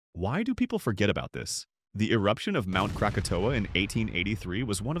Why do people forget about this? The eruption of Mount Krakatoa in 1883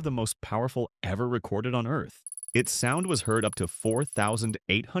 was one of the most powerful ever recorded on Earth. Its sound was heard up to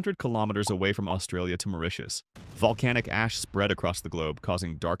 4,800 kilometers away from Australia to Mauritius. Volcanic ash spread across the globe,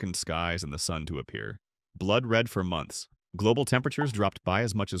 causing darkened skies and the sun to appear. Blood red for months. Global temperatures dropped by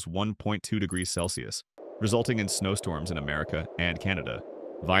as much as 1.2 degrees Celsius, resulting in snowstorms in America and Canada.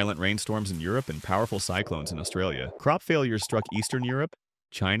 Violent rainstorms in Europe and powerful cyclones in Australia. Crop failures struck Eastern Europe,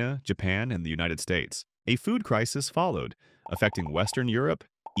 China, Japan, and the United States. A food crisis followed, affecting Western Europe,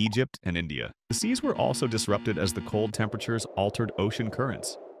 Egypt, and India. The seas were also disrupted as the cold temperatures altered ocean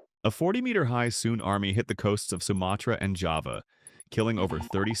currents. A 40-meter-high tsunami hit the coasts of Sumatra and Java, killing over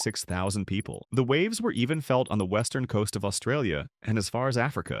 36,000 people. The waves were even felt on the western coast of Australia and as far as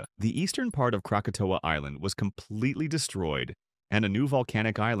Africa. The eastern part of Krakatoa Island was completely destroyed, and a new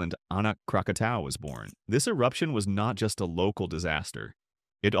volcanic island, Anak Krakatau, was born. This eruption was not just a local disaster.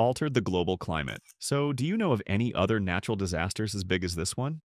 It altered the global climate. So, do you know of any other natural disasters as big as this one?